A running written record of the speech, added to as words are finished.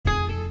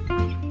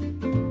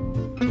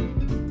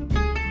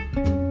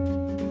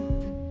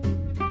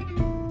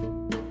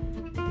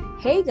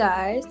Hey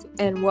guys,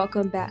 and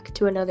welcome back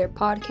to another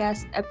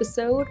podcast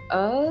episode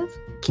of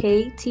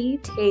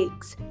KT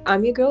Takes.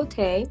 I'm your girl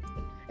Tay.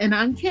 And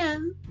I'm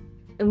Kim.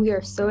 And we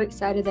are so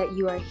excited that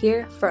you are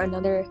here for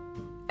another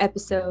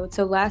episode.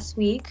 So last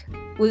week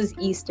was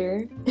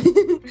Easter,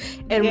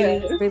 and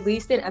we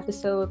released an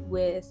episode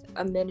with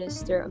a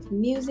minister of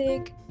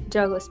music,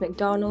 Douglas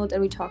McDonald,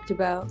 and we talked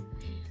about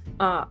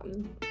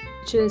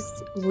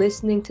just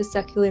listening to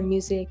secular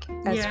music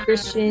as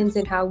Christians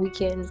and how we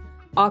can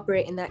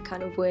operate in that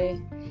kind of way.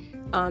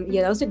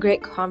 That was a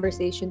great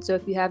conversation. So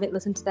if you haven't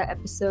listened to that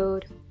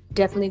episode,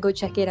 definitely go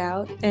check it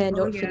out, and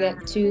don't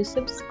forget to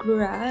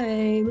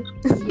subscribe.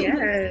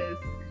 Yes.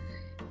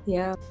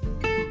 Yeah.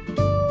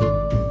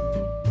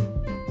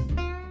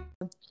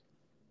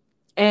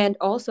 And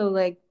also,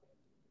 I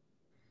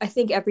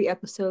think every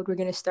episode we're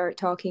gonna start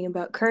talking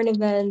about current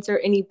events or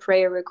any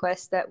prayer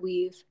requests that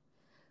we've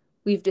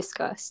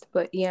discussed.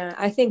 But yeah,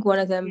 I think one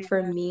of them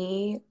for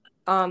me,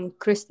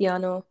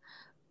 Cristiano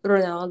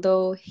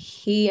Ronaldo,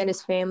 he and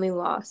his family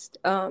lost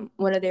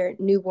one of their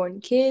newborn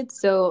kids,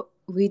 so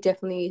we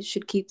definitely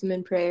should keep them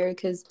in prayer,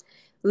 because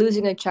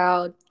losing a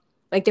child,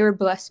 they were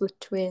blessed with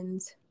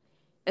twins,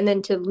 and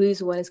then to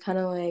lose one is kind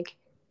of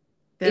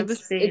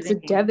devastating. It's a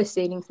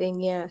devastating thing.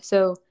 Yeah,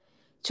 so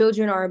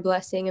children are a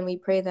blessing, and we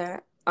pray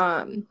that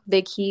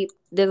they keep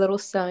their little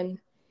son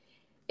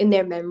in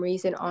their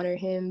memories and honor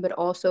him, but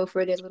also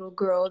for their little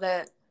girl,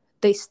 that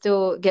they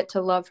still get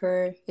to love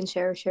her and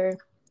cherish her.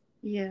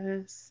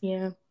 Yes.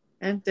 Yeah.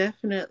 And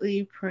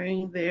definitely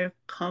praying their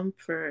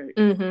comfort.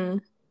 Mm-hmm.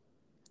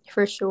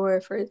 For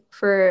sure.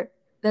 For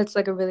that's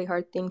a really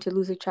hard thing to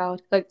lose a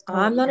child.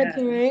 I'm not a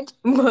parent,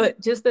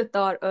 but just the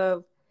thought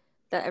of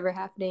that ever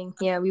happening,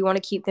 we want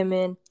to keep them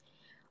in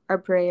our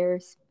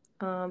prayers.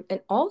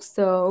 And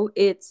also,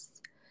 it's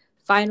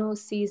final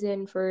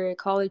season for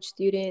college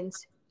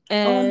students.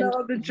 And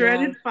the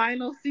dreaded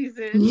final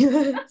season.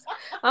 Yes.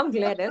 I'm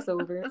glad that's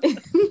over.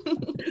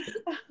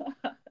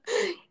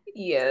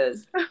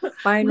 Yes.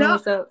 Final.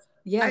 So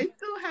yeah. I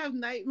still have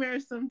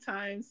nightmares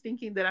sometimes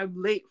thinking that I'm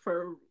late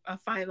for a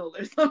final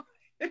or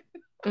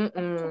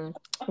something.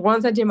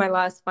 Once I did my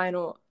last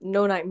final,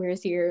 no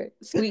nightmares here.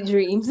 Sweet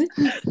dreams.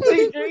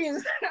 Sweet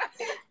dreams.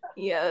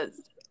 Yes.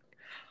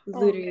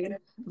 Literally.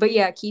 But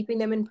yeah, keeping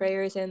them in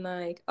prayers, and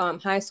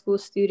high school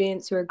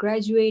students who are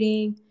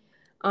graduating.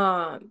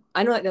 I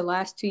know the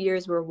last 2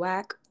 years were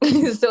whack.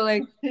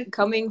 So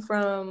going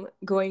from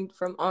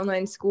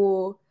online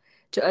school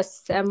to a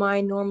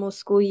semi-normal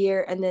school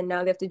year, and then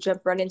now they have to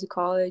jump right into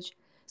college.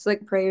 So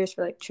prayers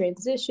for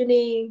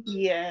transitioning.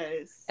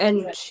 Yes.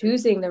 And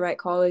choosing the right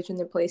college and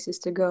the places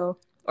to go,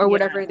 or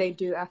whatever they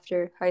do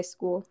after high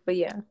school. But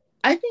yeah.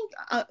 I think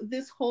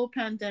this whole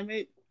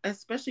pandemic,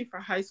 especially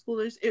for high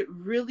schoolers, it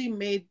really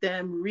made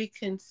them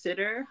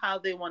reconsider how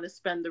they want to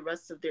spend the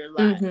rest of their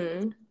lives.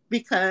 Mm-hmm.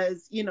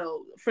 Because,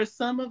 for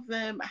some of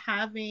them,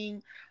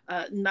 having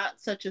not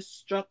such a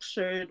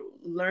structured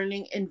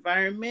learning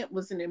environment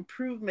was an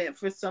improvement.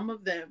 For some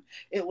of them,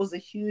 it was a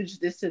huge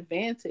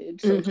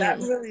disadvantage. So that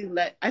really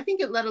I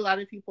think it let a lot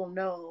of people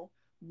know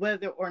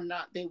whether or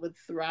not they would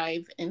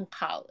thrive in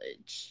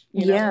college.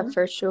 Yeah,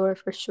 for sure.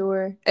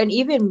 And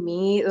even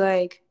me,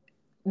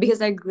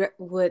 because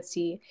let's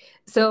see.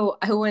 So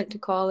I went to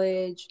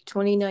college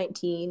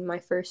 2019, my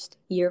first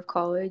year of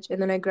college,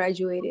 and then I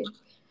graduated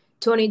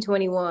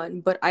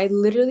 2021. But I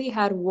literally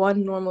had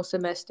one normal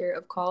semester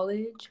of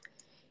college,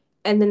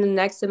 and then the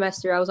next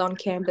semester I was on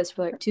campus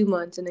for 2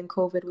 months, and then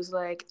COVID was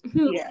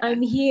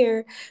I'm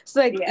here.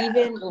 So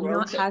even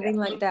not having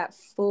that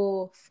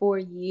full 4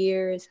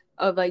 years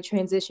of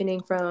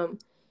transitioning from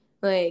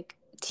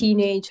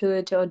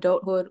teenagehood to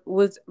adulthood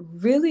it's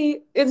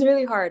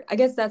really hard. I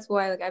guess that's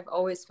why I've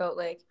always felt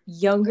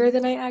younger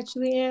than I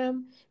actually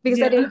am, because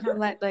I didn't have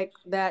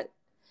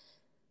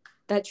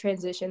that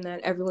transition that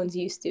everyone's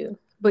used to.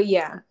 But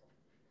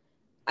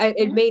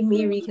it made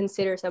me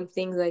reconsider some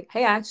things,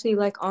 hey, I actually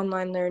like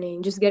online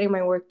learning, just getting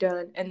my work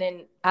done, and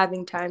then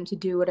having time to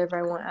do whatever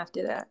I want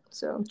after that.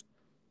 So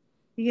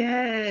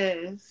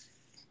yes.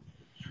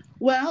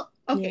 Well,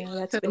 okay. Yeah,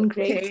 that's been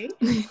great.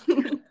 Okay.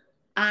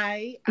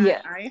 I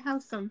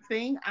have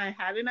something. I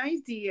had an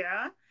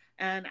idea,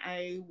 and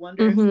I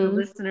wonder if the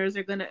listeners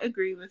are going to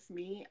agree with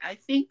me. I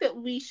think that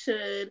we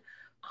should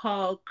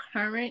call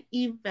current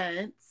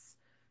events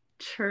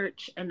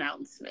church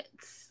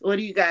announcements. What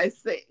do you guys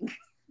think?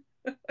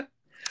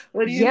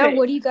 What do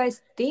you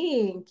guys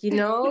think?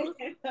 Go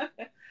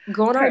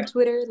on our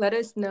Twitter, let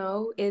us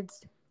know.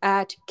 It's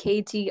at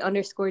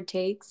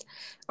KT_takes.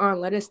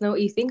 Let us know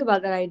what you think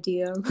about that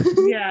idea.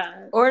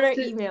 Yeah. Or in our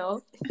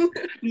email.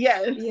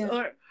 Yes.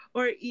 Yeah.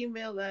 Or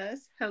email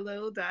us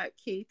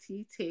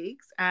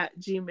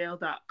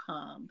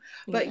hello.kttakes@gmail.com.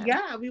 But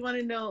we want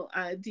to know,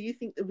 do you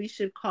think that we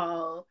should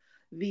call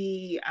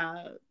the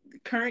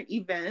current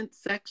event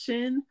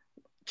section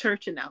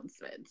church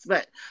announcements?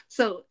 But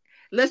so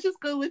let's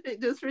just go with it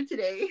just for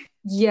today.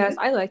 Yes,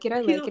 I like it. I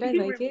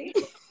like it.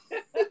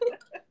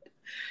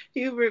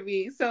 humor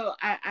me. So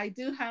I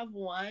do have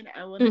one.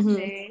 I want to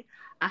say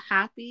a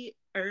happy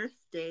Earth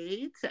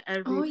Day to Oh,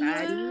 everybody.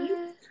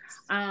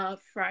 yes.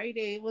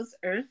 Friday was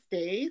Earth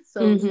Day,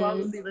 so you all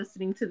will be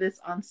listening to this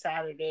on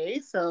Saturday.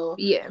 So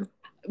Yeah.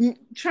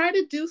 Try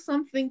to do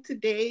something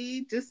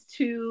today just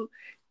to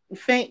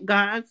thank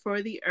God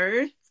for the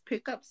earth.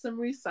 Pick up some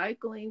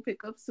recycling,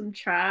 pick up some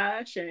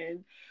trash,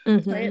 and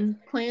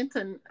plant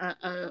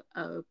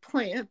a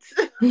plant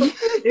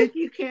if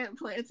you can't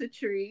plant a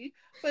tree.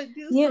 But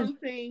do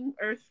something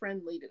earth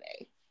friendly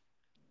today.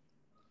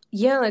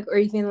 Yeah, like, or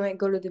even like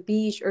go to the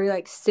beach or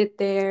like sit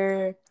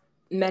there,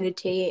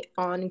 meditate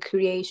on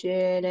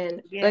creation,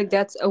 and like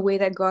that's a way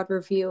that God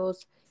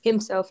reveals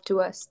himself to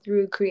us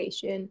through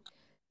creation.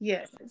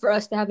 Yeah. For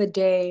us to have a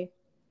day,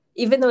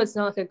 even though it's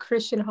not like a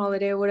Christian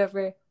holiday or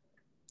whatever.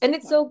 And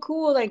it's so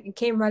cool, like it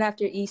came right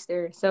after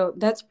Easter, so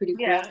that's pretty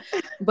cool. Yeah.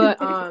 But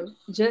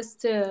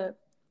just to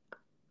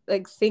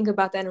like think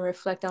about that and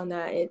reflect on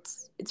that,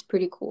 it's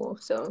pretty cool.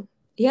 So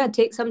yeah,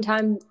 take some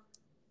time,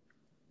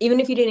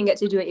 even if you didn't get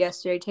to do it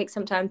yesterday, take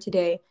some time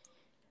today,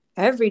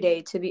 every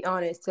day, to be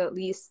honest, to at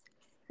least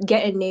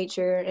get in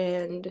nature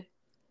and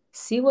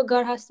see what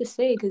God has to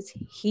say, because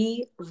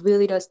he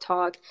really does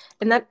talk.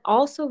 And that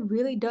also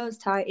really does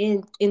tie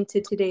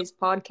into today's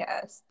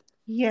podcast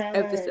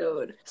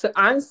episode. So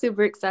I'm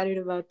super excited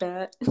about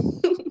that.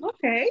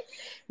 Okay.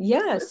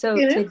 Yeah, so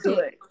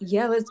today,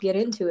 let's get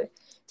into it.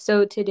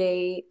 So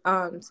today,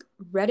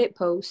 Reddit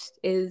post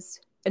is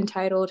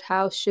entitled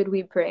 "How Should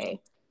We Pray?"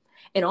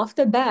 And off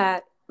the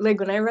bat, like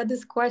when I read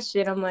this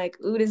question, I'm like,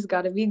 "Ooh, this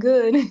gotta be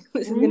good.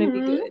 This is gonna be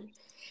good."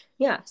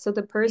 Yeah. So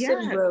the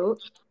person wrote,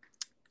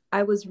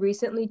 "I was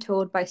recently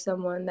told by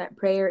someone that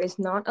prayer is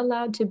not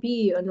allowed to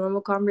be a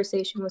normal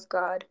conversation with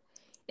God,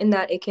 and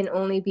that it can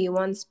only be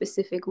one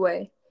specific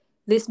way.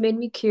 This made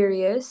me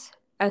curious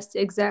as to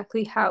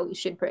exactly how we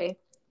should pray.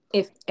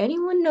 If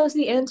anyone knows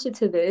the answer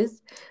to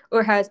this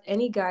or has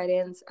any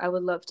guidance, I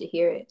would love to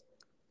hear it."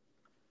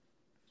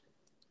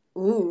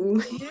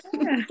 Ooh.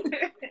 Yeah.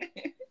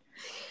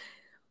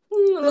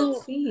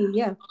 Let's see.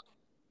 Yeah.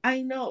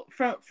 I know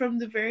from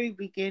the very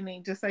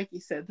beginning, just like you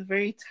said, the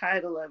very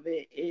title of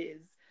it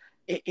is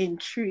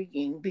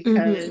intriguing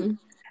because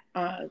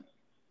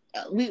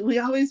we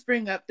always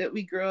bring up that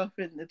we grew up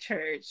in the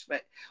church,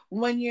 but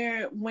when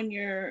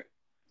you're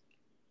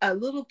a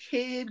little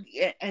kid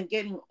and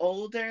getting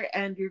older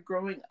and you're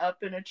growing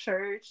up in a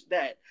church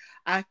that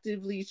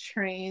actively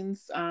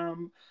trains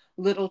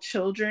little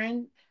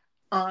children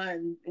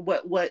on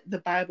what the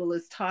Bible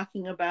is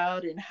talking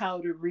about and how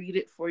to read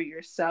it for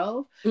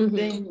yourself,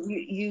 then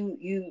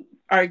you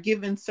are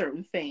given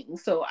certain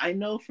things. So I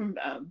know from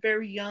a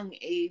very young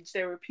age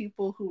there were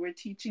people who were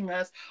teaching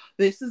us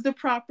this is the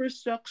proper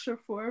structure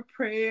for a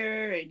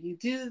prayer, and you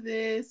do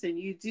this and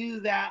you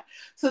do that.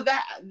 So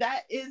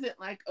that isn't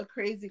like a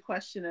crazy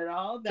question at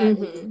all. That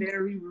is a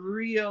very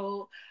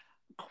real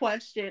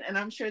question, and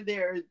I'm sure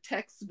there are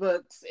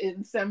textbooks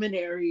in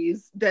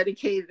seminaries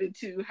dedicated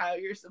to how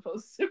you're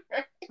supposed to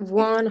pray.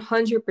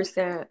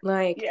 100%.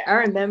 Like I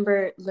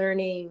remember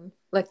learning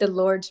like the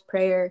Lord's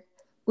Prayer,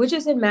 which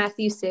is in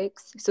Matthew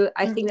 6. So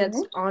I think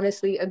that's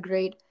honestly a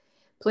great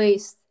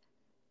place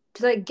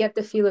to like get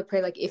the feel of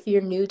prayer. Like if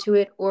you're new to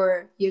it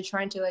or you're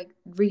trying to like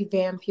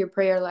revamp your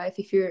prayer life,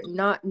 if you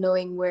don't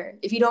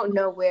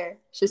know where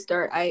to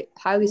start, I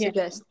highly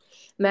suggest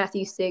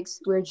Matthew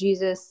 6, where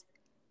Jesus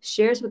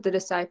shares with the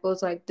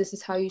disciples like this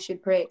is how you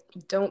should pray.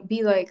 Don't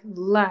be like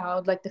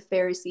loud like the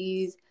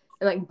Pharisees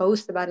and like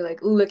boast about it,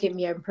 like, "Ooh, look at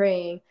me, I'm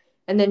praying."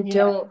 And then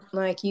don't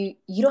like you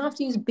don't have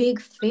to use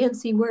big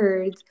fancy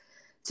words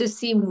to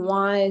seem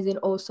wise and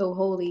oh so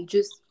holy.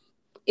 Just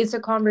it's a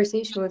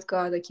conversation with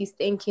God. Like you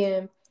thank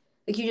him,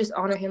 like you just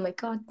honor him, like,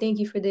 "God, thank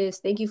you for this,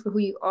 thank you for who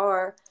you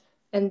are."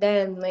 And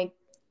then like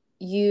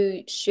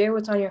you share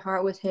what's on your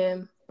heart with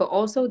him, but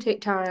also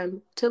take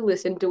time to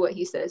listen to what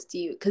he says to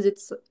you, because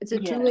it's a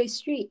two-way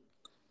street.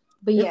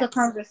 But it's a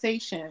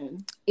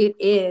conversation. It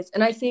is.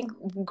 And I think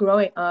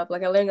growing up,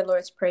 like I learned the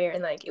Lord's Prayer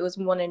and like it was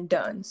one and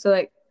done. So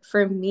like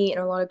for me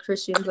and a lot of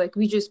Christians, like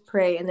we just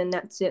pray and then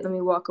that's it, then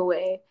we walk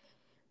away.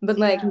 But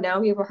like now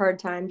we have a hard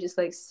time just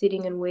like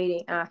sitting and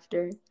waiting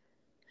after.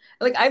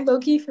 Like I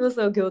low-key feel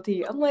so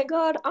guilty. I'm like,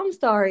 "God, I'm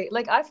sorry."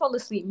 Like I fall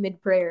asleep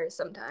mid-prayer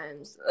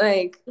sometimes.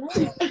 Like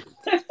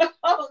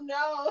oh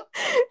no.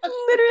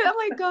 Literally, I'm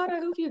like, "God, I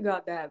hope you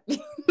got that." No,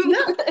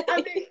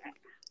 I mean,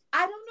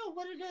 I don't know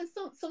what it is.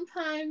 So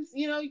sometimes,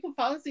 you can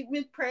fall asleep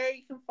mid-prayer.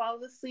 You can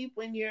fall asleep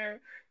when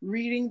you're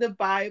reading the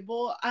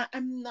Bible.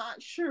 I'm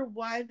not sure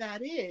why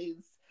that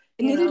is.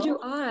 Neither do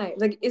I.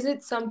 Like, is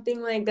it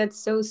something like that's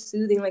so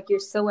soothing? Like you're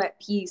so at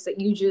peace that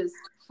you just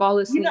fall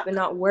asleep and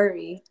not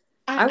worry?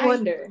 I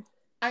wonder.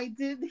 I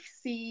did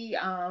see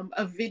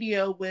a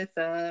video with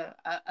a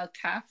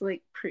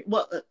Catholic priest.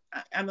 Well,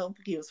 I don't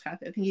think he was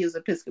Catholic. I think he was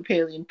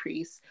Episcopalian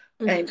priest,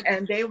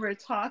 and they were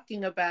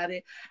talking about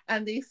it,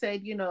 and they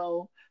said,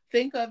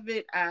 think of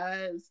it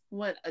as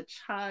when a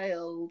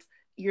child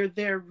you're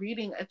there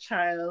reading a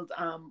child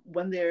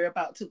when they're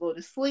about to go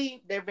to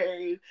sleep. They're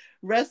very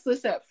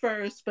restless at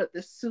first, but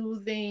the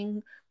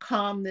soothing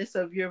calmness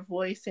of your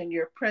voice and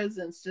your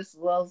presence just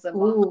lulls them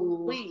off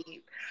to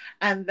sleep.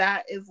 And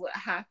that is what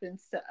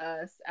happens to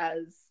us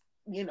as,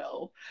 you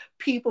know,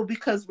 people,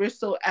 because we're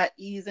so at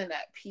ease and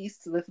at peace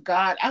with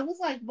God. I was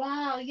like,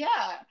 wow,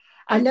 yeah.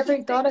 I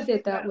never thought of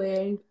it that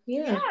way.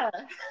 Yeah.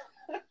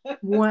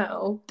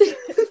 Wow.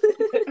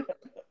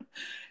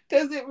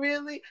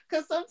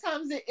 Because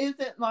sometimes it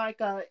isn't like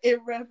a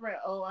irreverent,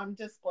 oh, I'm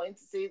just going to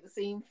say the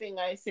same thing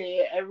I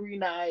say every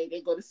night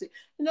and go to sleep.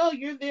 No,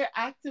 you're there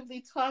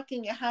actively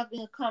talking and having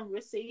a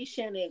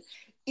conversation. And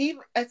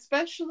even,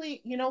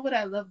 especially, you know what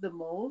I love the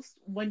most?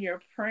 When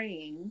you're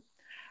praying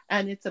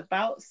and it's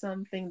about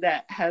something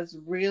that has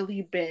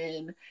really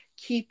been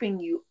keeping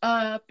you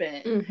up,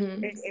 and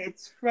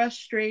it's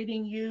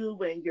frustrating you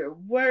when you're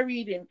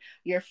worried and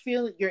you're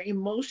feeling, your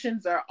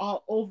emotions are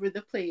all over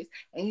the place,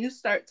 and you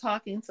start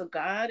talking to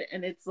God,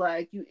 and it's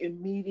like you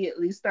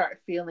immediately start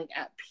feeling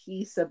at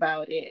peace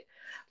about it,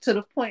 to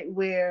the point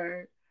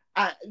where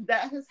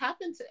that has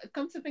happened to,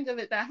 come to think of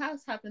it, that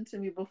has happened to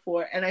me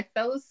before, and I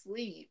fell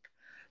asleep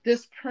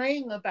just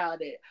praying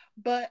about it,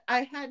 but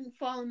I hadn't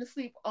fallen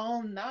asleep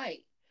all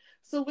night.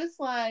 So it's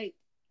like,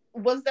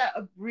 was that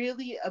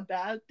really a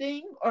bad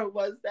thing, or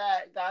was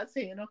that God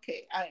saying,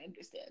 "Okay, I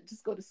understand.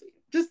 Just go to sleep.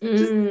 Just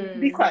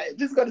be quiet.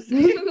 Just go to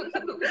sleep."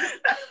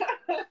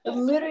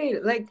 Literally,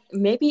 like,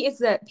 maybe it's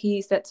that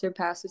peace that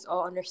surpasses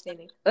all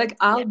understanding. Like,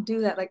 I'll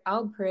do that. Like,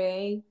 I'll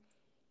pray,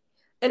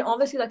 and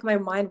obviously, like, my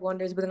mind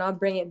wanders, but then I'll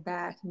bring it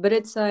back. But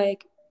it's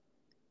like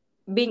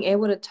being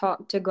able to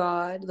talk to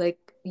God.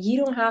 Like,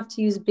 you don't have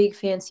to use big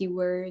fancy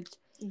words.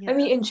 I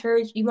mean, in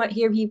church, you might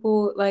hear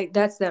people, like,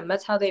 that's them.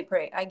 That's how they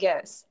pray, I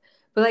guess.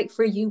 But, like,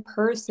 for you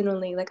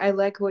personally, like, I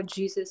like what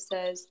Jesus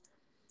says.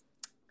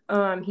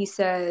 He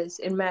says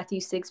in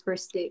Matthew 6,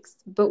 verse 6,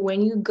 but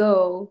when you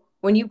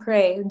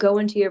pray, go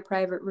into your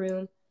private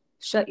room,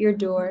 shut your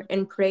door,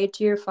 and pray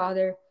to your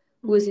Father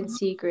who is in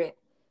secret.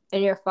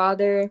 And your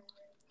Father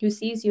who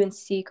sees you in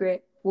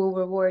secret will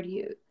reward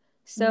you.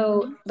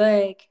 So,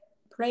 like,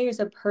 prayer is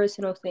a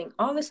personal thing.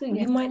 Obviously,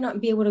 you might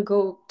not be able to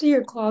go to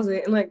your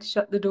closet and, like,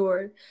 shut the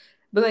door.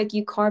 But, like,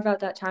 you carve out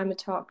that time to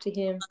talk to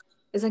him.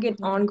 It's like an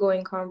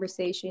ongoing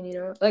conversation, you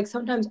know? Like,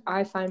 sometimes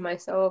I find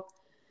myself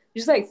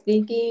just, like,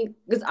 thinking,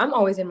 because I'm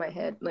always in my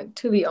head, like,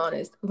 to be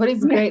honest. But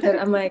it's great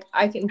that I'm, like,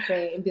 I can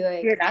pray and be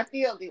like... You're not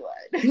the only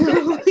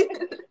one.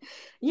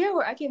 Yeah,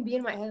 where I can be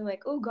in my head,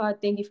 like, oh, God,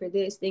 thank you for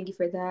this. Thank you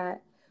for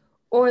that.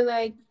 Or,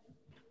 like,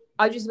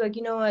 I'll just be like,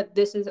 you know what?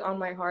 This is on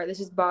my heart.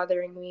 This is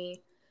bothering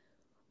me.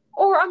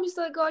 Or I'm just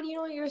like, God, you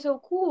know what? You're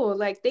so cool.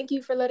 Like, thank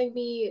you for letting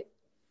me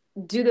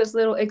do this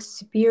little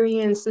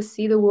experience to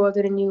see the world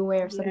in a new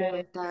way or something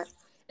like that.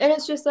 And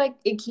it's just, like,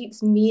 it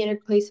keeps me in a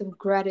place of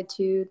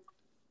gratitude.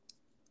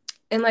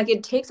 And, like,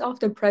 it takes off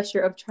the pressure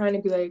of trying to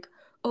be like,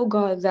 oh,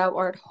 God, thou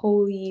art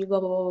holy,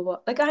 blah, blah, blah, blah, blah.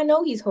 Like, I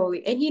know he's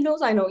holy. And he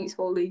knows I know he's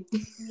holy.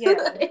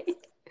 Like,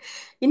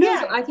 you know,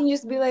 so I can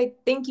just be like,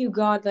 thank you,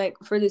 God, like,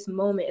 for this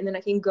moment. And then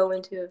I can go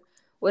into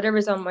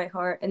whatever's on my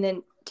heart and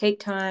then take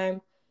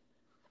time.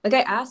 Like,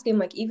 I ask him,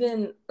 like,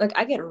 even, like,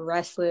 I get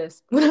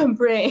restless when I'm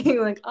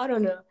praying. Like, I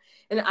don't know.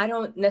 And I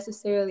don't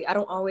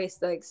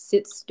always, like,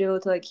 sit still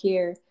to, like,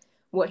 hear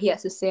what he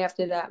has to say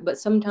after that. But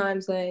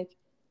sometimes, like,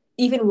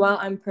 even while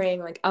I'm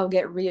praying, like, I'll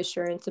get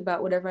reassurance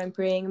about whatever I'm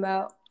praying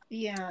about.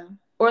 Yeah.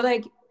 Or,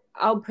 like,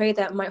 I'll pray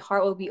that my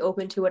heart will be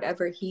open to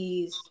whatever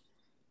he's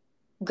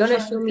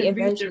gonna show me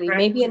eventually.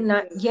 Maybe it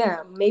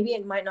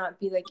might not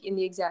be, like, in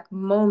the exact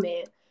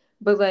moment,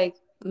 but, like,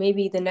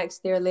 maybe the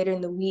next day or later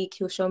in the week,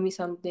 he'll show me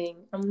something.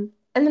 And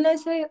then I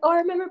say, oh, I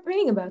remember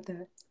praying about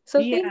that. So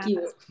thank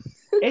you.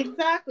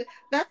 Exactly.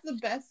 That's the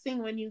best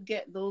thing, when you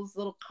get those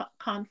little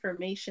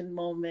confirmation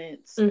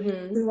moments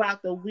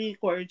throughout the week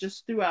or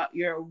just throughout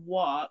your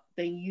walk.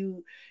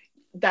 Then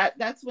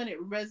that's when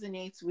it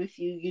resonates with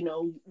you. You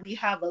know, we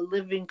have a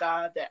living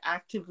God that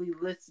actively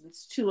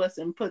listens to us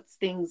and puts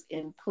things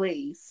in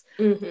place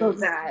so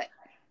that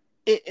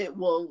it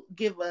will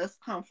give us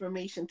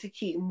confirmation to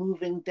keep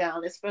moving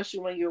down, especially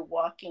when you're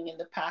walking in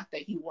the path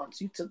that he wants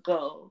you to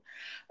go.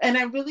 And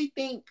I really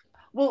think,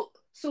 well,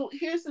 so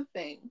here's the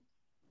thing.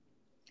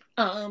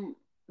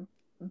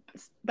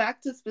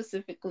 Back to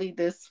specifically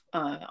this,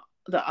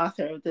 the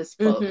author of this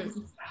book.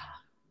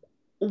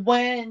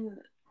 When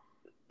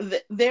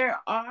there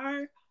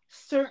are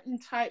certain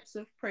types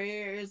of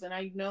prayers, and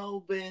I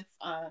know with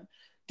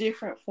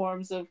different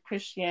forms of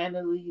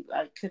Christianity,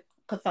 like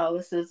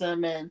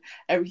Catholicism and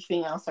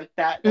everything else like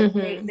that,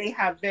 they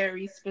have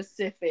very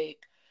specific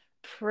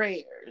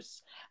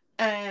prayers.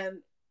 And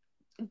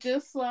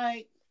just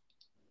like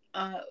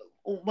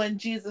when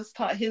Jesus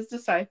taught his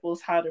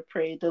disciples how to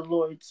pray the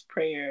Lord's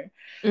Prayer,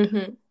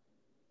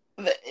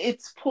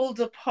 it's pulled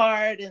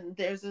apart and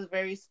there's a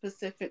very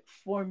specific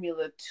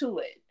formula to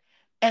it.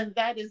 And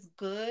that is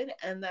good,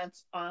 and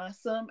that's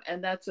awesome,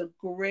 and that's a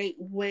great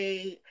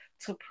way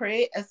to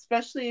pray,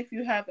 especially if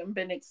you haven't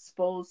been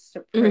exposed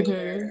to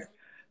prayer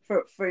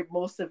for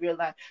most of your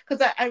life.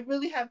 Because I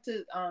really have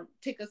to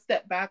take a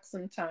step back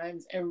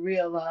sometimes and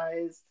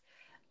realize,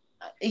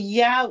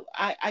 yeah,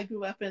 I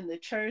grew up in the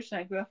church and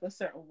I grew up a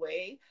certain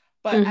way,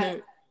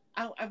 but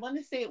I want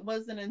to say it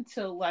wasn't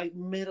until like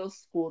middle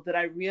school that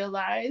I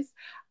realized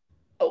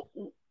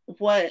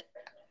what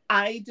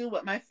I do,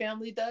 what my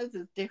family does,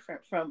 is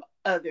different from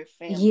other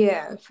families.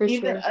 Yeah, for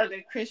Even sure.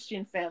 other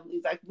Christian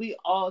families, like we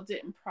all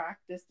didn't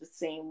practice the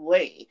same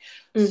way.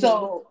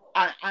 So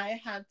I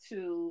had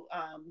to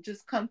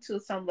just come to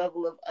some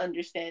level of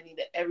understanding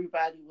that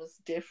everybody was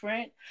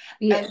different.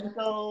 Yeah. And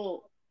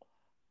so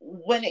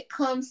when it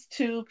comes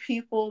to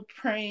people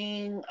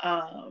praying,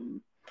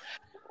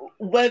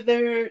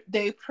 whether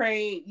they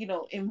pray, you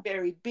know, in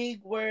very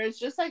big words,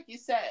 just like you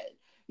said,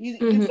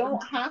 you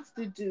don't have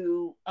to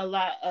do a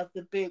lot of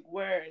the big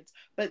words.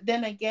 But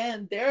then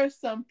again, there are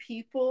some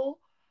people,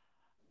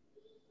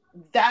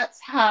 that's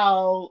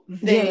how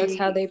that's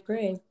how they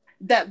pray.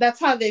 That's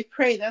how they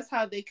pray. That's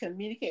how they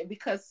communicate,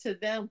 because to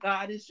them,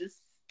 God is just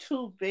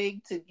too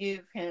big to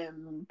give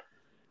him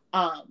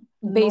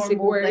basic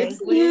normal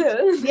words.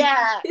 language.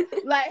 Yeah.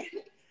 Like,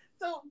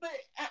 so, but,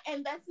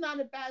 and that's not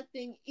a bad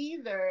thing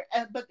either.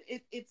 But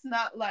it's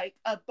not like,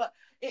 but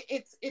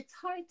it's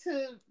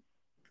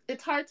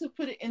hard to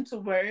put it into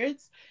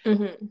words.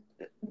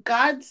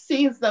 God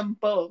sees them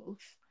both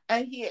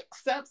and he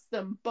accepts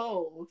them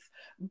both,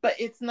 but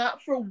it's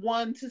not for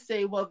one to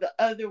say, well, the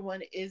other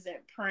one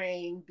isn't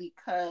praying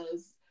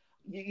because,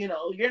 you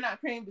know, you're not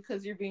praying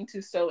because you're being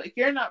too stoic.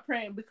 You're not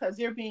praying because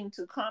you're being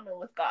too common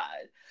with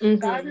God.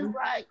 God is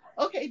like,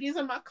 okay, these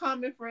are my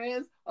common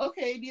friends.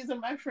 Okay, these are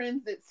my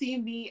friends that see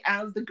me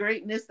as the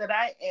greatness that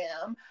I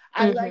am.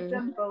 I like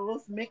them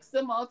both. Mix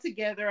them all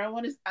together. I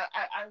want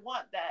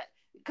that,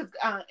 because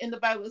in the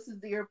Bible it says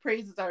that your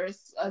praises are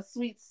a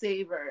sweet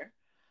savor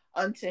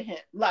unto him.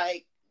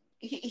 Like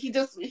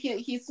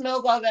he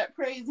smells all that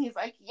praise and he's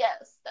like,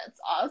 yes, that's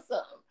awesome.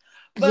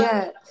 But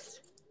yes.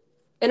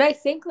 And I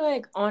think,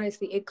 like,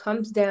 honestly, it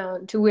comes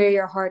down to where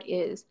your heart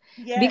is.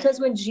 Yes.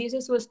 Because when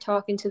Jesus was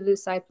talking to the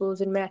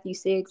disciples in Matthew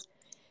 6,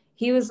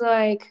 he was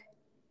like,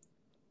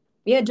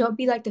 yeah, don't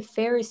be like the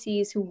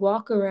Pharisees who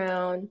walk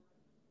around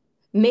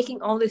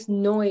making all this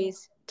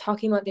noise,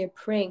 talking about their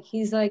praying.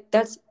 He's like,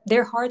 that's,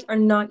 their hearts are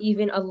not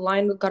even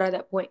aligned with God at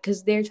that point,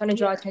 because they're trying to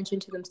draw attention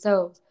to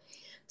themselves.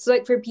 So,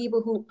 like, for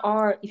people who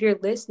are, if you're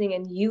listening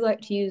and you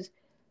like to use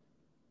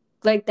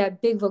like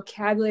that big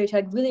vocabulary to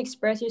like really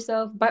express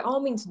yourself, by all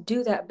means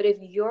do that. But if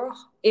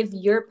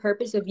your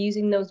purpose of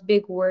using those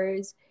big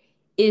words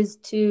is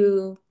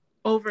to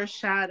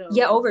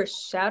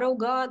overshadow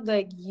God,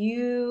 like,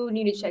 you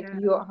need to check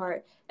your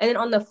heart. And then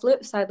on the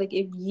flip side, like,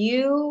 if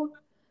you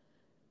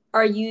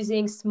are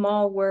using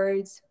small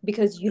words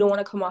because you don't want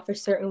to come off a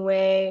certain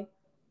way,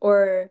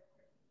 or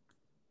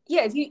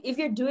if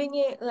you're doing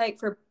it like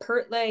for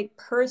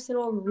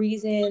personal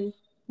reason,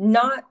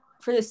 not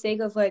for the sake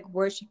of like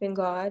worshiping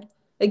God,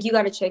 like, you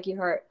got to check your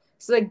heart.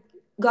 So, like,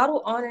 God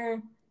will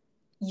honor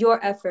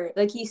your effort.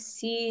 Like, he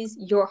sees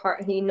your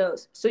heart and he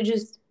knows. So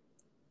just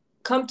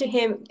come to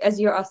him as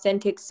your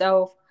authentic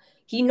self.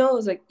 He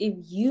knows, like, if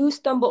you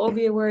stumble over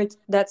your words,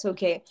 that's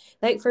okay.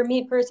 Like, for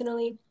me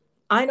personally,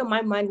 I know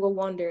my mind will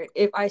wander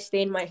if I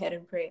stay in my head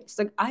and pray.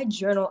 So, like, I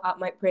journal out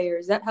my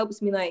prayers. That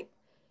helps me like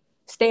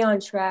stay on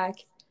track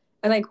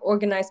and like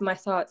organize my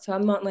thoughts, so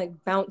I'm not like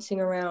bouncing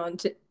around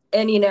to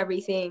any and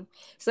everything.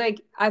 So,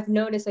 like, I've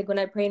noticed, like, when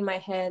I pray in my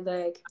head,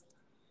 like,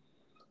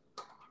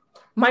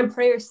 my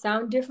prayers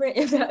sound different,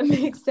 if that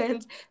makes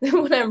sense,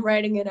 than when I'm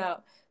writing it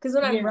out. Because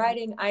when I'm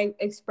writing, I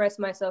express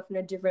myself in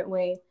a different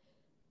way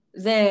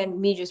than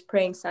me just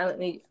praying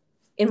silently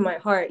in my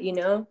heart, you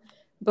know?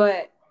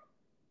 But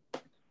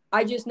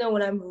I just know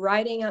when I'm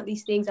writing out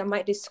these things, I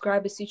might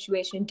describe a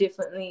situation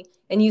differently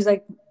and use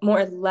like more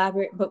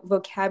elaborate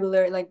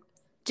vocabulary, like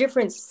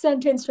different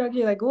sentence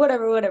structure, like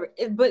whatever.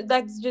 But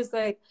that's just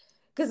like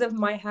because of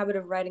my habit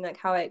of writing, like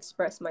how I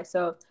express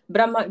myself.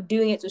 But I'm not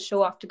doing it to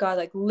show off to God,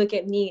 like, look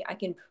at me, I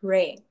can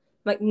pray.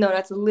 Like, no,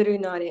 that's literally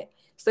not it.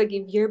 It's like,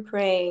 if you're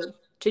praying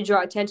to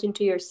draw attention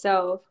to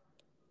yourself,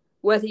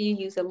 whether you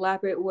use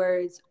elaborate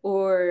words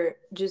or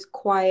just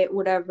quiet,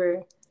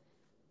 whatever,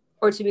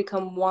 or to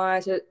become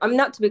wise, or I'm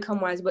not to become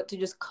wise, but to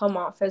just come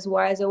off as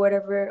wise or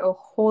whatever, or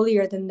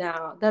holier than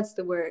thou. That's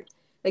the word.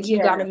 Like,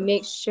 you got to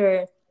make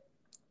sure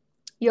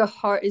your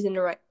heart is in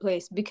the right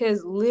place,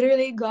 because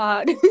literally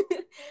God,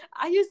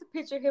 I used to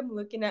picture him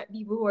looking at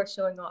people who are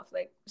showing off.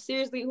 Like,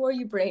 seriously, who are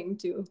you praying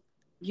to?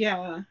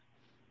 Yeah.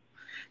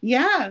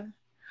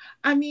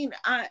 I mean,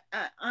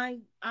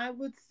 I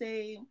would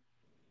say,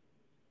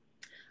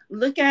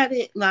 look at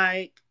it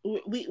like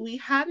we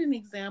had an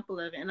example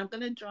of it, and I'm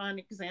going to draw an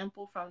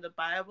example from the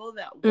Bible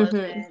that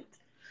wasn't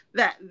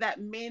that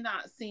may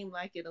not seem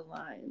like it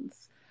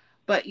aligns,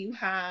 but you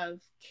have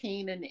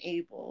Cain and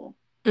Abel,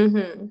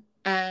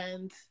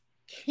 and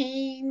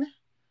Cain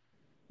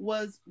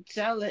was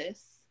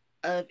jealous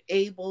of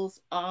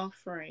Abel's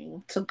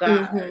offering to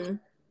God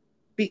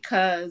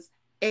because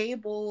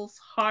Abel's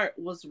heart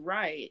was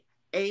right.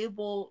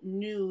 Abel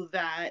knew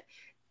that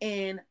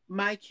in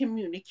my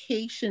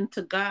communication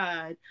to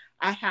God,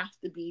 I have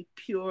to be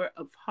pure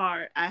of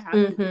heart. I have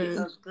to be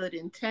of good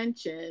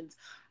intentions.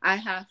 I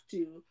have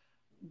to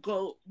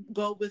go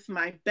with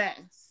my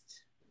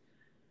best.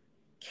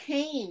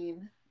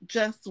 Cain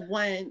just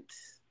went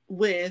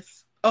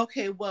with,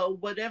 okay, well,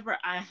 whatever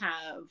I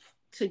have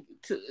to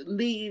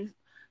leave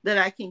that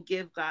I can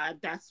give God,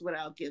 that's what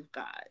I'll give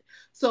God.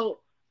 So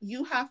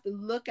you have to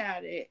look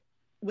at it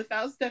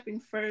without stepping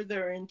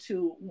further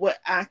into what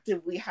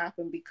actively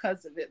happened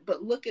because of it.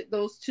 But look at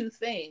those two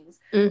things.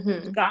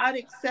 God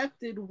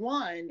accepted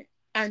one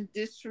and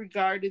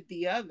disregarded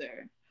the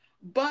other.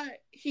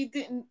 But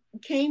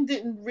Cain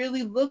didn't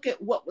really look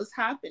at what was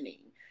happening.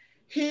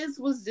 His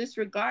was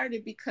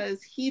disregarded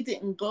because he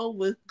didn't go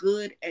with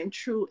good and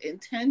true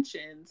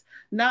intentions,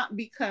 not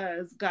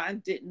because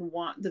God didn't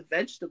want the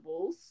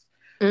vegetables,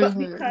 but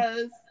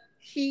because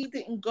he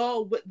didn't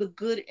go with the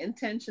good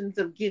intentions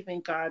of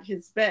giving God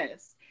his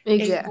best.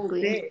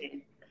 Exactly. Abel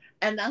did.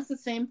 And that's the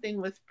same thing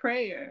with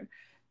prayer.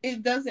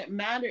 It doesn't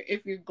matter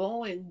if you're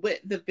going with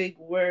the big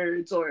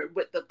words or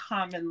with the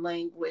common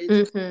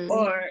language,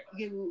 or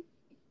you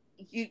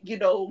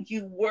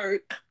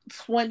work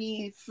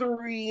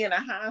 23 and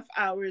a half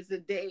hours a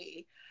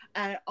day,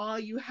 and all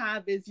you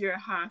have is your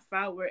half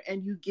hour,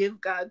 and you give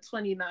God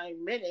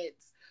 29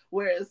 minutes,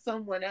 whereas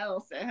someone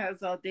else that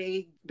has all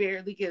day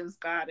barely gives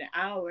God an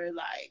hour.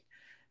 Like,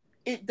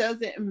 it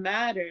doesn't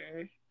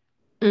matter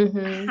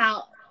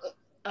how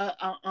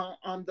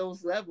on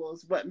those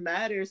levels. What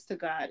matters to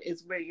God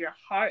is where your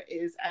heart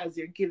is as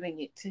you're giving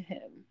it to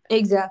him.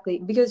 Exactly,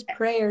 because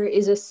prayer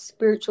is a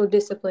spiritual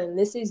discipline.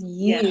 This is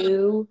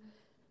you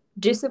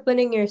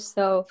disciplining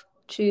yourself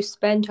to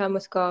spend time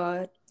with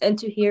God and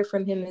to hear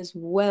from him as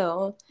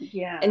well.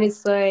 And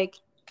it's like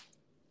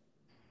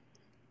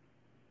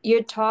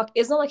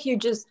it's not like you're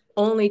just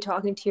only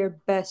talking to your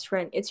best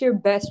friend. It's your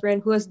best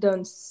friend who has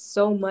done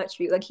so much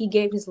for you. Like, he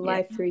gave his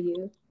life for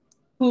you.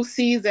 Who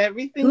sees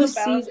everything Who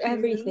about sees you,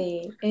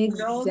 everything. Exactly.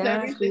 knows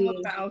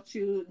everything about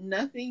you.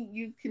 Nothing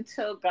you can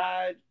tell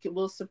God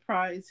will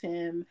surprise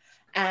him,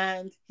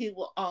 and he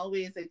will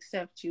always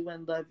accept you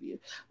and love you.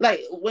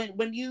 Like,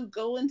 when you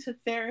go into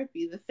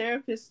therapy, the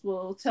therapist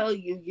will tell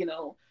you,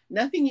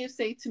 nothing you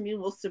say to me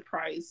will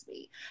surprise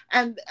me.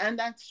 And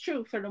that's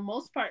true. For the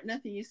most part,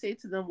 nothing you say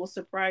to them will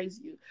surprise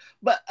you.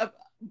 But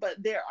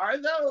there are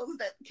those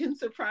that can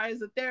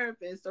surprise a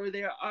therapist, or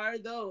there are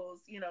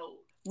those,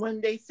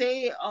 when they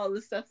say all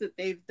the stuff that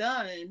they've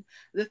done,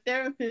 the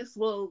therapist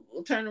will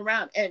turn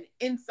around, and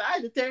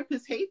inside the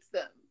therapist hates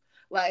them.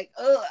 Like,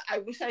 oh, I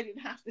wish I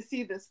didn't have to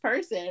see this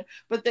person,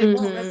 but they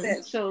won't let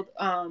that show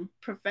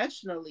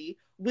professionally.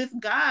 With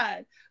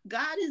God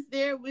is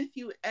there with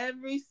you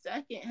every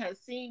second, has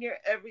seen your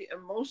every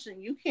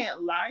emotion. You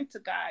can't lie to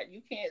God.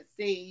 You can't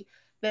say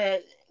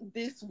that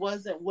this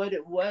wasn't what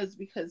it was,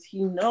 because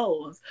he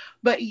knows.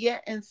 But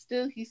yet and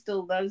still, he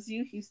still loves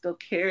you. He still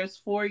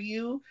cares for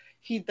you.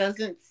 He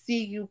doesn't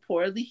see you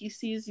poorly. He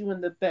sees you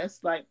in the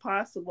best light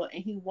possible,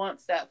 and he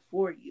wants that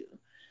for you.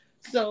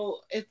 So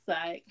it's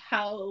like,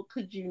 how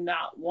could you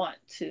not want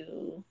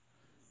to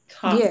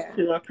talk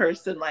to a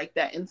person like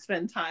that and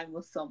spend time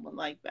with someone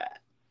like that?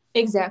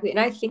 Exactly. And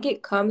I think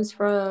it comes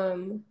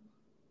from,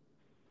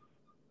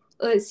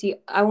 let's see,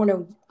 I want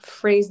to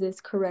phrase this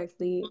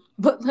correctly,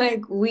 but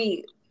like,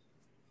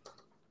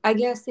 I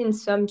guess in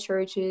some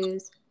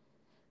churches,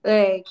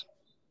 like,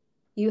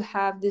 you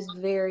have this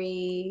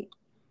very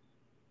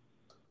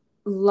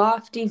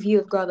lofty view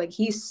of God. Like,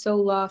 he's so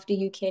lofty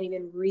you can't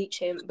even reach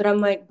him. But I'm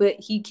like, but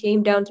he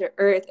came down to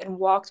earth and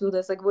walked with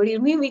us. Like, what do you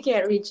mean we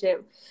can't reach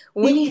him?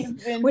 When he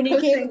came with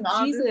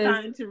Jesus,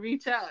 time to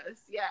reach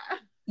us.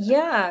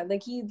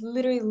 Like, he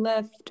literally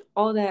left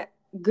all that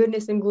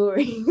goodness and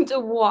glory to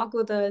walk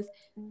with us,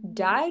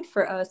 died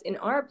for us in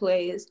our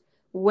place,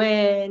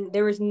 when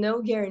there was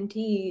no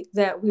guarantee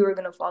that we were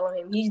going to follow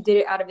him. He did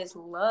it out of his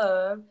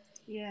love.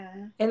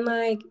 And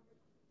like,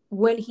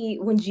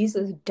 when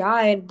Jesus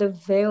died, the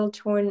veil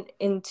torn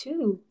in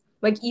two.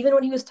 Like, even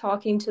when he was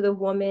talking to the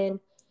woman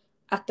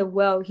at the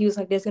well, he was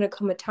like, there's going to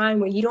come a time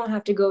where you don't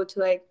have to go to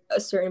like a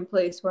certain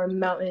place or a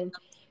mountain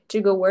to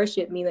go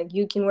worship me. Like,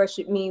 you can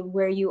worship me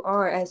where you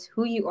are, as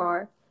who you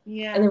are.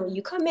 And then when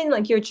you come in,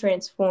 like, you're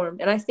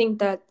transformed. And I think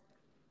that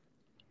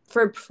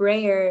for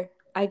prayer,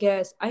 I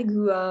guess I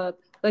grew up,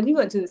 like, we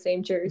went to the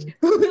same church.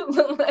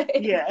 But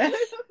like,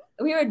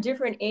 we were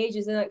different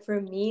ages, and like,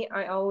 for me,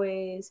 I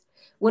always,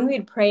 when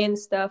we'd pray and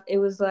stuff, it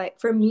was like,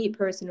 for me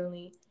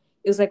personally,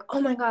 it was like, oh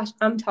my gosh,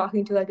 I'm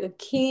talking to like a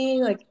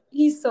king. Like,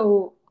 he's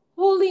so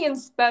holy and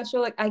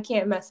special. Like, I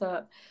can't mess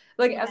up.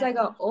 Like, as I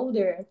got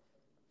older,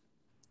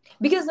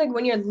 because like,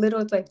 when you're little,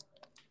 it's like,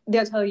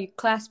 they'll tell you,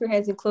 clasp your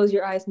hands and close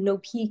your eyes, no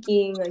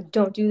peeking, like,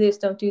 don't do this,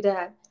 don't do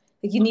that.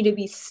 Like, you need to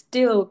be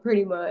still,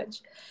 pretty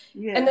much.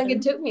 And like,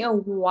 it took me a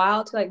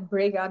while to like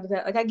break out of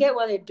that. Like, I get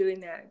why they're doing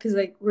that, because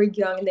like, we're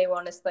young and they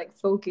want us to like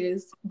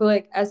focus.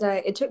 But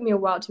like, it took me a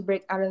while to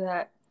break out of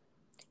that,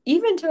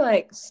 even to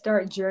like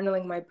start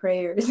journaling my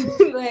prayers.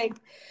 Like,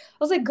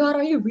 I was like, God,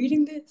 are you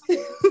reading this?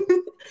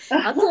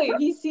 I'll tell you,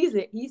 he sees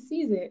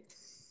it.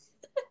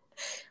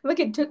 Like,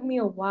 it took me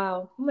a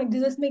while. I'm like,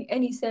 does this make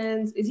any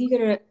sense? Is he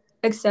gonna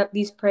accept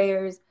these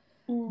prayers?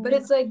 But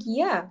it's like,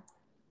 yeah,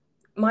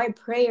 my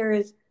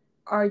prayers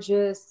are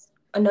just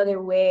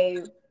another way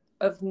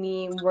of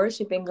me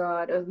worshiping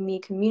God, of me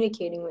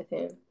communicating with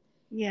him.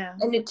 Yeah.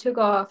 And it took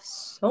off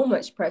so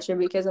much pressure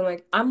because I'm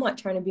like, I'm not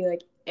trying to be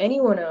like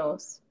anyone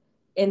else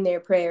in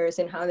their prayers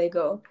and how they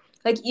go.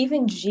 Like,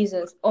 even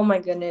Jesus, oh my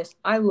goodness,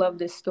 I love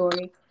this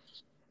story.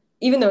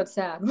 Even though it's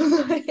sad.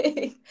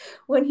 Like,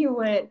 when he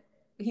was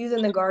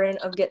in the Garden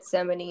of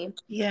Gethsemane.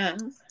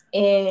 Yes.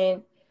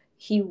 And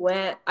he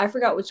went, I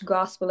forgot which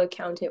gospel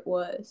account it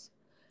was,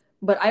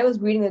 but I was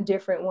reading a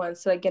different one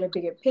so I get a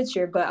bigger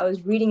picture. But I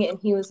was reading it and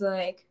he was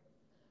like,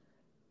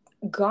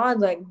 God,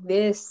 like,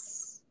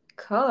 this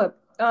cup,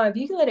 if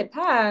you can let it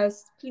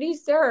pass,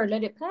 please, sir,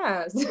 let it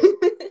pass.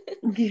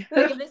 Yeah.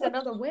 Like, if there's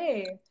another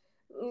way,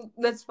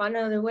 let's find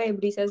another way.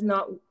 But he says,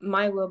 not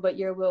my will, but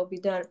your will be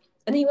done.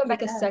 And then he went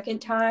back a second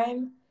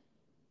time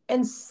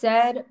and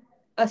said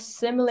a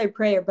similar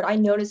prayer, but I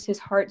noticed his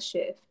heart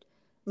shift.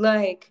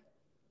 Like,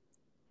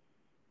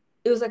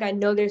 it was like, I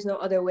know there's no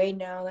other way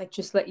now. Like,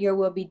 just let your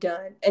will be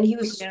done. And he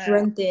was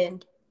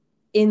strengthened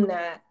in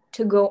that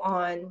to go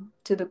on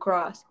to the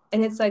cross.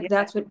 And it's like,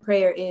 that's what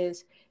prayer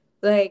is.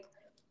 Like,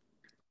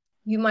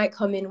 you might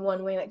come in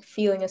one way, like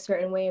feeling a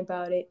certain way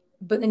about it,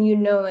 but then, you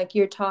know, like,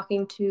 you're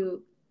talking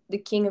to the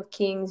King of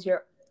Kings,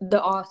 you're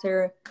the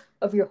author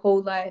of your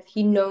whole life.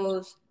 He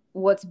knows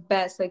what's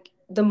best. Like,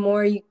 the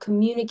more you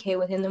communicate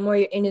with him, the more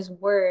you're in his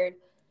word,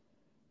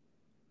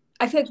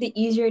 I feel like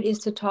the easier it is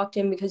to talk to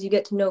him because you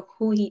get to know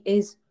who he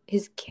is,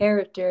 his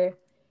character,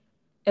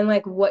 and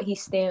like what he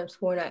stands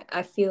for. And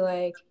I feel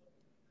like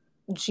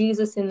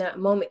Jesus in that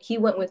moment, he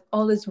went with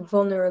all his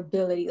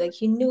vulnerability. Like,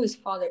 he knew his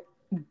father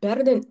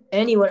better than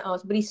anyone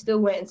else, but he still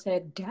went and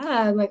said,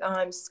 Dad, like,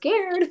 I'm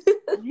scared.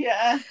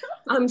 Yeah.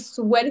 I'm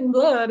sweating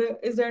blood.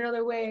 Is there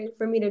another way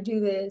for me to do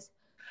this?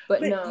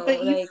 But no,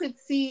 but like, you could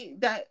see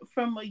that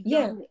from a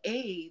young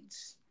age.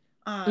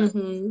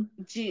 In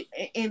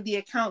the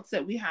accounts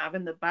that we have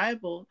in the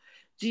Bible,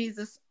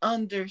 Jesus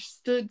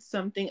understood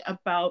something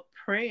about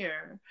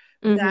prayer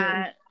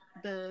that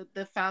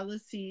the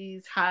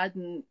Pharisees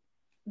hadn't.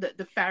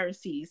 The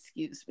Pharisees,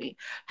 excuse me,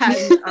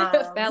 hadn't.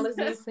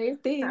 Pharisees, same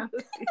thing.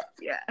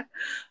 Yeah,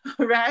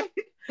 right.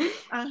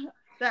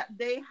 That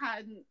they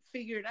hadn't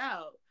figured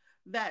out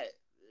that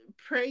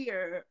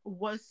prayer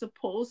was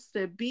supposed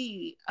to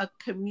be a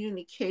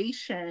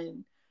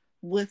communication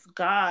with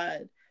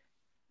God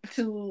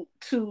to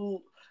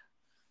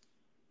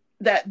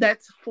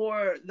that's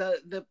for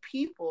the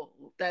people,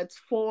 that's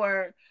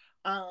for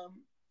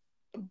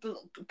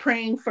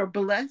praying for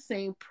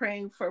blessing,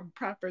 praying for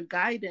proper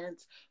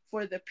guidance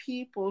for the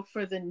people,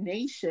 for the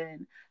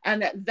nation.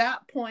 And at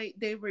that point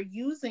they were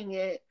using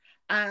it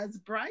as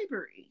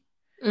bribery.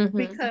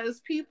 Because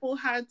people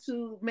had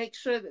to make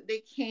sure that they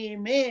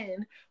came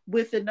in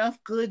with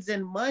enough goods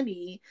and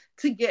money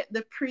to get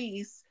the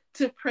priests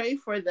to pray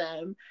for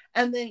them.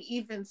 And then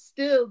even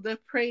still, the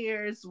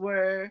prayers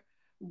were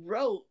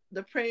wrote.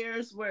 The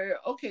prayers were,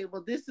 okay,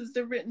 well, this is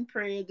the written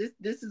prayer.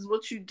 This is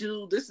what you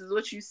do. This is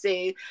what you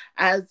say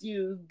as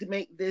you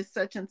make this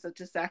such and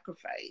such a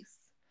sacrifice.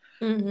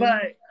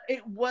 But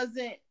it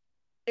wasn't,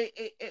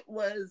 it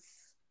was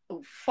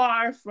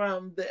far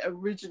from the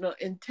original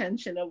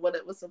intention of what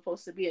it was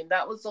supposed to be. And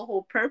that was the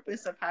whole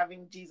purpose of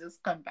having Jesus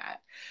come back,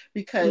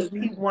 because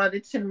he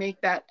wanted to make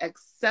that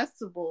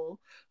accessible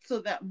so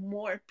that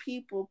more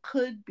people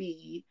could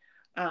be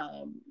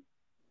I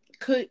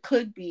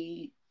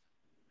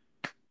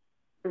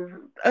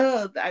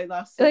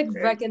lost like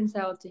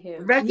reconciled to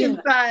him.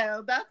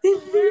 Reconciled. That's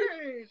the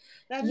word.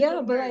 That is the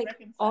but word, like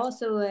reconciled.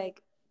 Also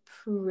like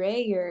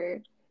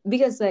prayer,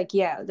 because like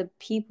the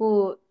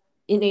people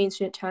in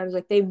ancient times,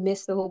 like, they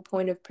missed the whole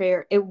point of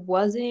prayer. It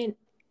wasn't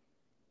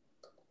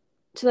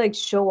to like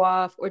show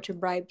off or to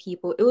bribe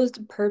people. It was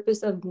the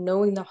purpose of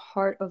knowing the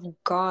heart of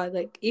God.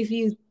 Like, if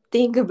you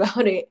think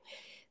about it,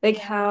 like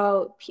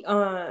how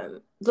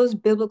those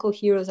biblical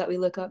heroes that we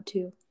look up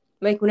to,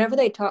 like, whenever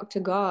they talk to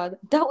God,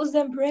 that was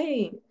them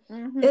praying.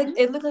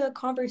 It looked like a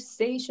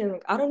conversation.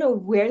 Like, I don't know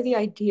where the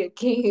idea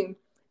came.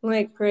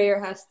 Like,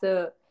 prayer has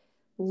to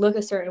look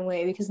a certain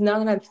way, because now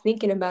that I'm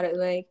thinking about it,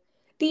 like,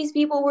 these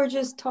people were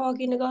just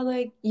talking to God,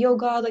 like, yo,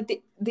 God,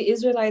 like, the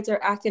Israelites are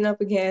acting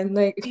up again.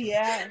 Like,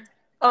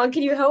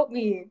 can you help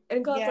me?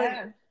 And God's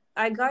like,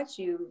 I got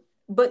you.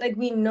 But like,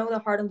 we know the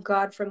heart of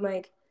God from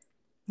like,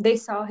 they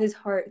saw his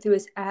heart through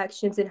his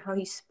actions and how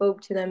he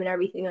spoke to them and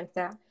everything like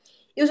that.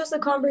 It was just a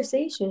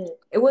conversation.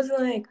 It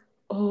wasn't like,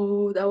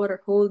 oh, thou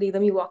art holy,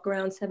 let me walk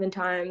around 7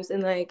 times.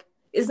 And like,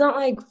 it's not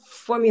like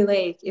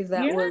formulaic, if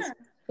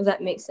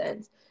that makes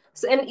sense.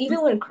 So, and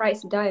even when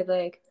Christ died,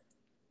 like,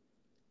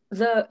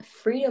 the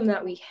freedom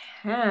that we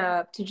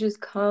have to just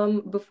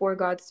come before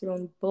God's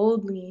throne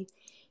boldly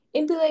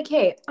and be like,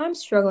 hey, I'm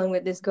struggling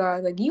with this,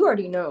 God. Like, you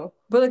already know,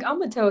 but like, I'm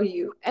gonna tell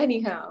you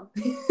anyhow.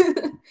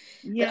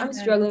 Like, I'm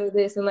struggling with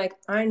this, and like,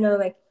 I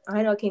know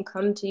I can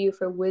come to you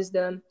for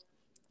wisdom,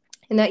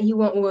 and that you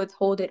won't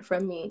withhold it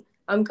from me.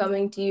 I'm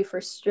coming to you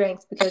for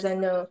strength, because I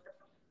know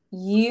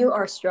You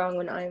are strong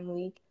when I'm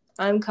weak.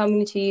 I'm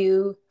coming to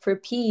you for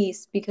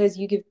peace because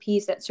you give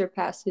peace that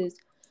surpasses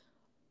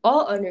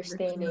all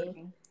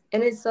understanding.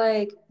 And it's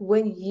like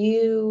when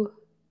you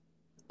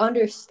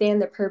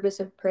understand the purpose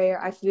of prayer,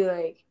 I feel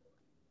like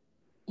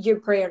your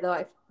prayer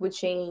life would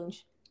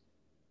change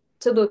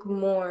to look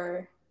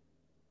more,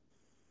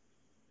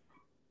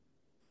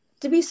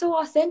 to be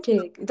so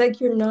authentic. Like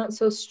you're not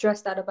so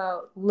stressed out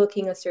about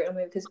looking a certain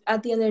way, because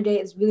at the end of the day,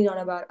 it's really not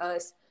about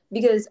us,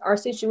 because our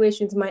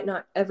situations might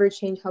not ever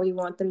change how we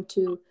want them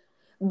to,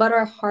 but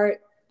our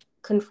heart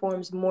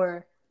conforms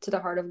more to the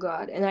heart of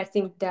God. And I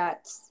think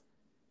that's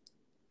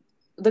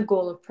the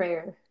goal of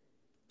prayer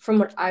from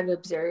what I've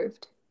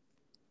observed.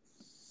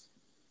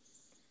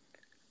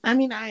 I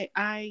mean,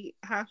 I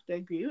have to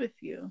agree with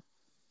you.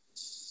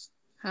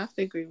 Have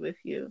to agree with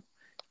you.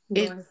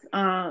 Yeah.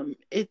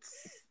 It's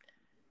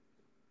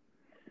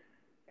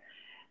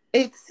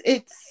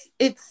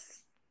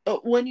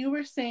when you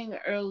were saying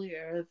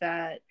earlier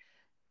that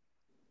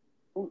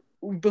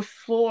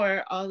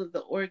before all of the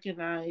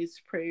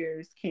organized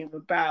prayers came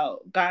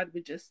about, God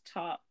would just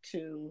talk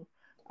to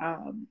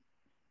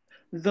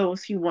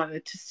those he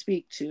wanted to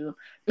speak to.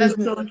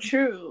 That's so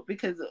true,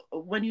 because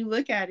when you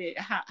look at it,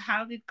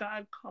 how did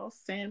God call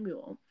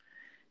Samuel?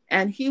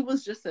 And he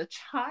was just a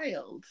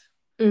child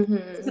to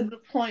the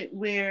point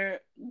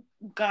where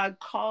God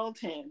called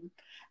him,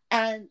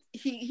 and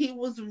he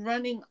was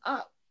running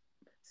up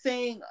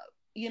saying,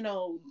 you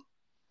know,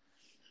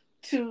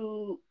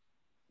 to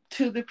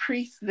the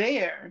priest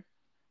there,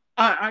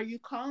 are you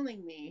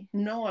calling me?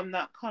 No, I'm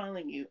not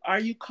calling you. Are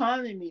you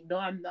calling me? No,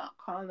 I'm not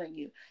calling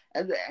you.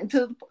 And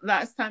until the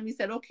last time he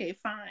said, okay,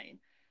 fine.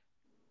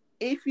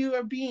 If you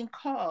are being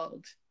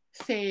called,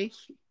 say,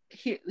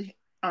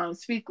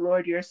 speak,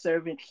 Lord, your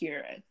servant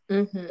heareth.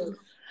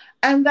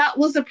 And that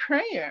was a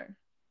prayer.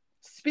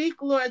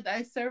 Speak, Lord,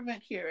 thy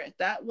servant heareth.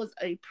 That was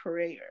a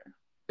prayer.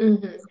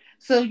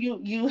 So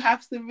you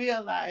have to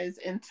realize,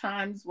 in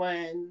times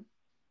when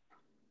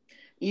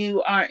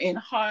you are in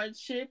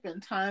hardship,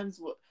 and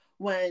times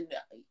when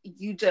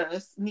you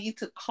just need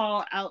to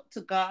call out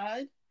to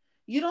God,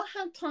 you don't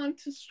have time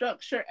to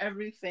structure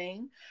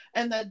everything,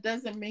 and that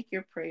doesn't make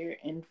your prayer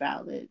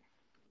invalid.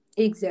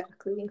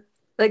 Exactly.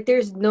 Like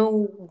there's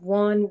no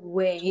one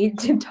way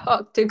to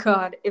talk to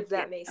God, if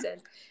that makes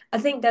sense. I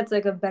think that's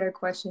like a better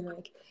question.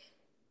 Like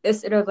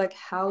instead of like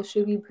how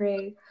should we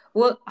pray?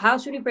 Well, how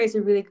should we pray is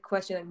a really good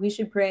question. Like we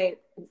should pray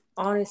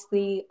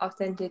honestly,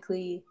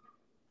 authentically,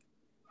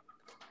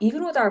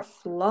 even with our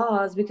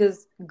flaws,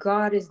 because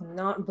God is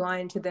not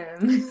blind to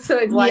them. So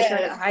like why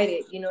try to hide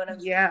it? You know what I'm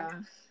saying? Yeah.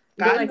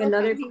 But like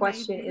another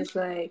question is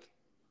like,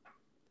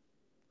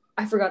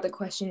 I forgot the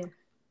question.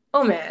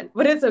 Oh man,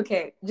 but it's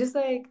okay. Just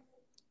like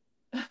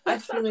I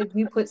feel like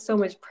we put so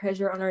much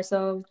pressure on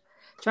ourselves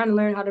trying to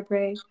learn how to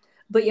pray.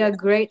 But yeah,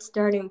 great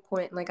starting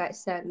point, like I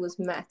said, was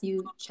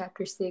Matthew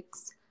chapter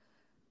 6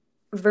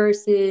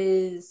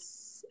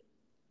 verses,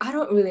 I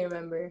don't really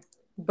remember,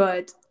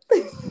 but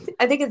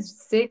I think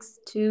it's 6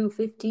 to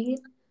 15.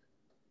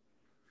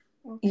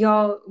 Okay.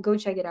 Y'all go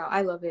check it out.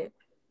 I love it.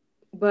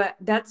 But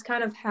that's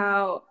kind of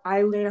how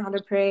I learned how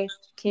to pray.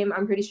 Kim,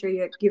 I'm pretty sure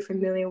you're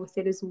familiar with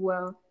it as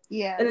well.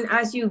 Yeah. And then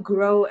as you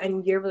grow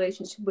and your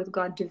relationship with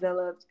God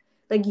develops,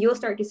 like you'll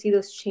start to see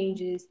those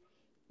changes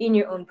in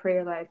your own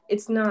prayer life.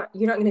 You're not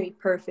going to be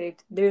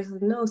perfect. There's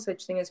no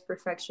such thing as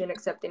perfection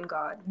except in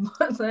God.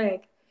 But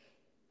like,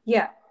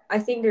 yeah, I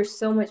think there's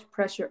so much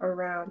pressure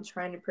around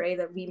trying to pray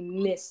that we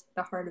miss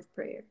the heart of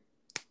prayer.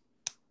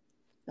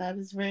 That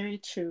is very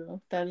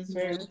true. That is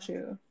very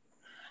true.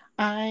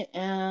 I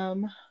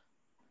am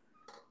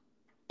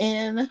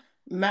in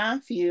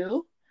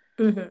Matthew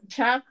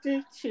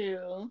chapter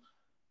 2.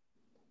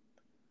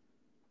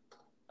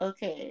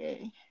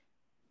 Okay.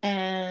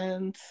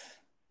 And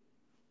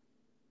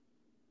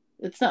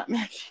it's not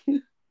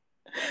Matthew.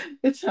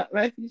 It's not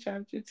Matthew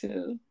chapter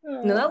 2.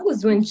 No, that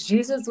was when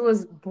Jesus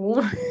was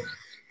born.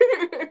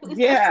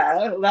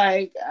 Yeah,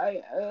 like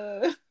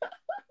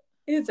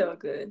it's all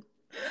good.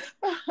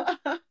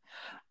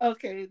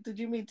 Okay, did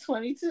you mean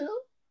 22?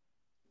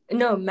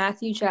 No,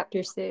 Matthew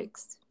chapter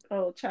 6.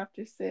 Oh,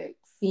 chapter 6.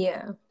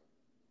 Yeah.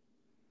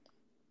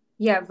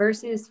 Yeah,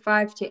 verses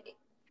 5 to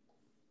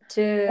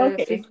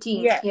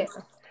 15. Yes.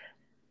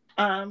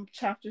 Yeah.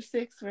 Chapter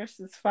 6,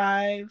 verses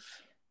 5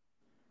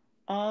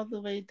 all the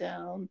way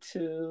down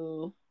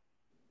to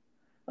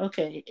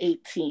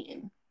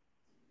 18.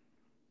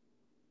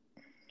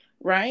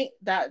 Right?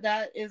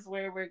 That is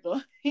where we're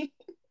going.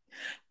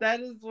 That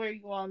is where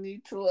you all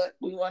need to look.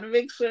 We want to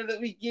make sure that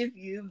we give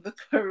you the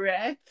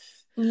correct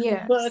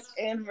book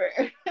and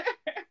verse.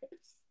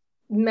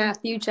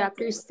 Matthew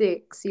chapter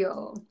 6,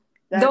 y'all.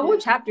 The whole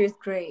chapter is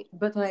great,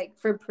 but like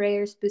for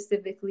prayer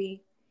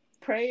specifically.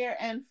 Prayer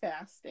and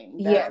fasting.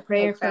 Yeah,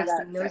 prayer and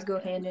fasting. Those go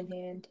hand in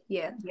hand.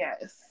 Yeah.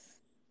 Yes.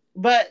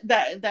 But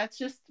that's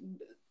just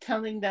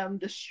telling them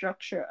the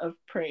structure of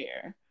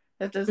prayer.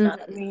 That does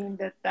not mean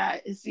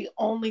that is the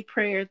only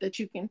prayer that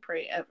you can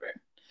pray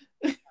ever.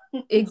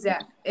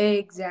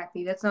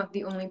 Exactly. That's not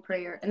the only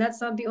prayer. And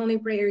that's not the only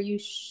prayer you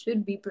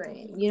should be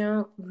praying. You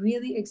know,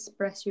 really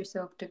express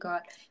yourself to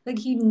God. Like,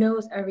 He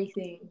knows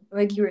everything.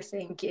 Like you were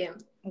saying, Kim.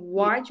 Yeah.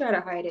 Why try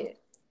to hide it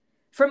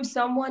from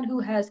someone who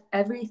has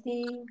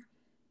everything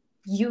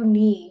you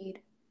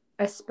need,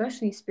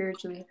 especially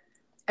spiritually,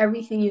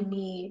 everything you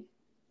need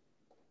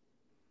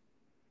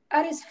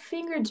at his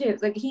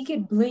fingertips? Like, He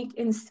could blink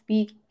and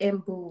speak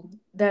and boom,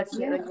 that's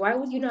it. Like, why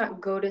would you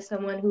not go to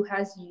someone who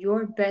has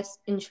your best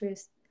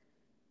interest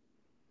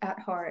at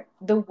heart,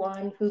 the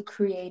one who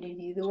created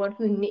you, the one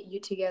who knit you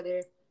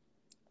together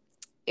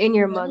in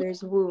your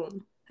mother's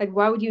womb? Like,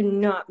 why would you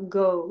not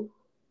go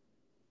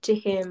to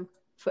him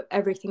for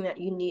everything that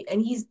you need?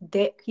 And he's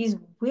there, he's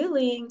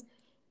willing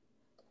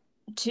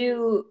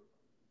to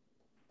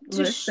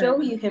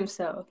show you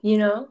himself, you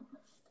know?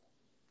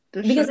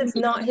 Because it's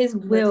not his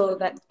will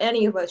that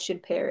any of us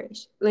should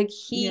perish. Like,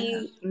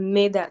 he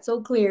made that so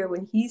clear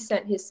when he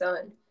sent his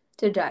son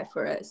to die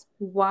for us.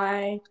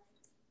 Why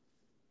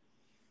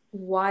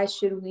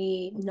should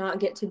we not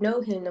get to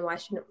know him, and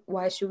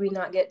why should we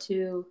not get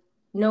to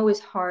know his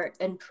heart?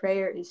 And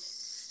prayer is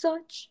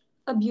such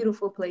a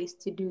beautiful place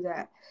to do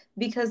that,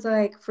 because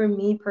like for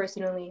me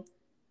personally,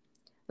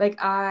 like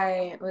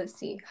let's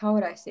see, how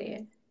would I say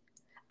it,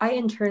 I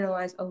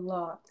internalize a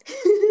lot.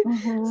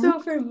 So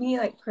for me,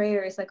 like,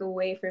 prayer is like a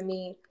way for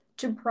me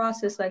to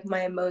process like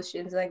my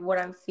emotions, like what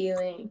I'm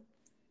feeling,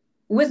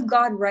 with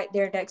God right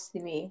there next to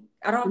me.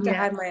 I don't have to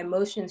hide my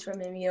emotions from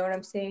him, you know what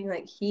I'm saying?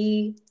 Like,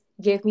 he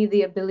gave me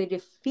the ability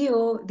to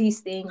feel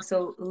these things,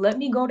 so let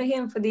me go to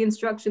him for the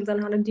instructions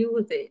on how to deal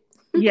with it.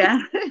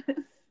 Yeah.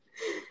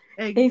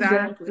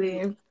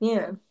 Exactly.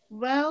 Yeah.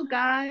 Well,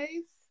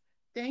 guys,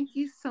 thank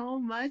you so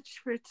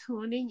much for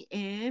tuning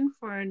in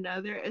for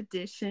another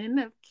edition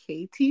of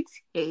KT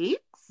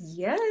Takes.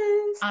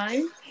 Yes.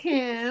 I'm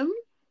Kim.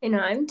 And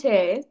I'm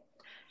Tay.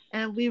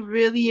 And we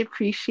really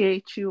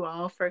appreciate you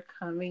all for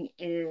coming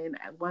in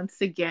once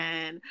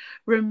again.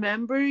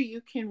 Remember,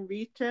 you can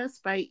reach us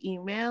by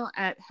email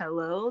at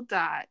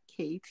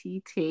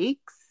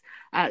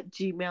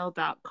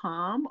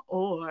hello.kttakes@gmail.com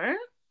or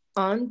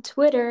on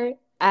Twitter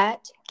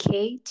at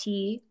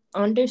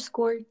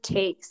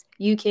KT_takes.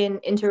 You can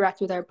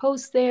interact with our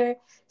posts there,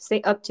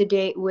 stay up to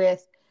date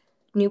with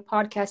new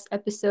podcast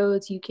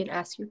episodes. You can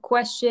ask your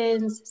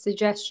questions,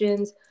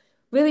 suggestions,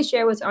 really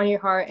share what's on your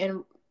heart,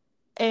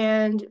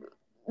 and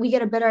we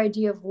get a better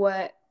idea of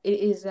what it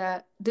is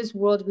that this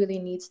world really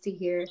needs to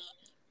hear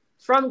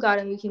from God,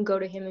 and we can go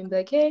to him and be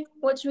like, hey,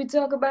 what should we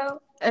talk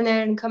about? And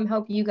then come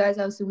help you guys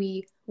as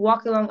we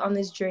walk along on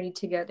this journey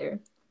together.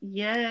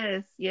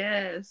 Yes.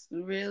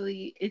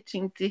 Really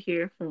itching to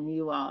hear from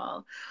you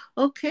all.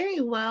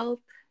 Okay, well,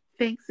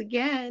 thanks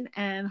again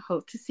and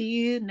hope to see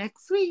you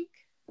next week.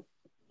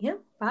 Yeah,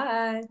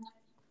 bye.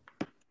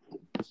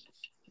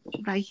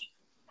 Bye.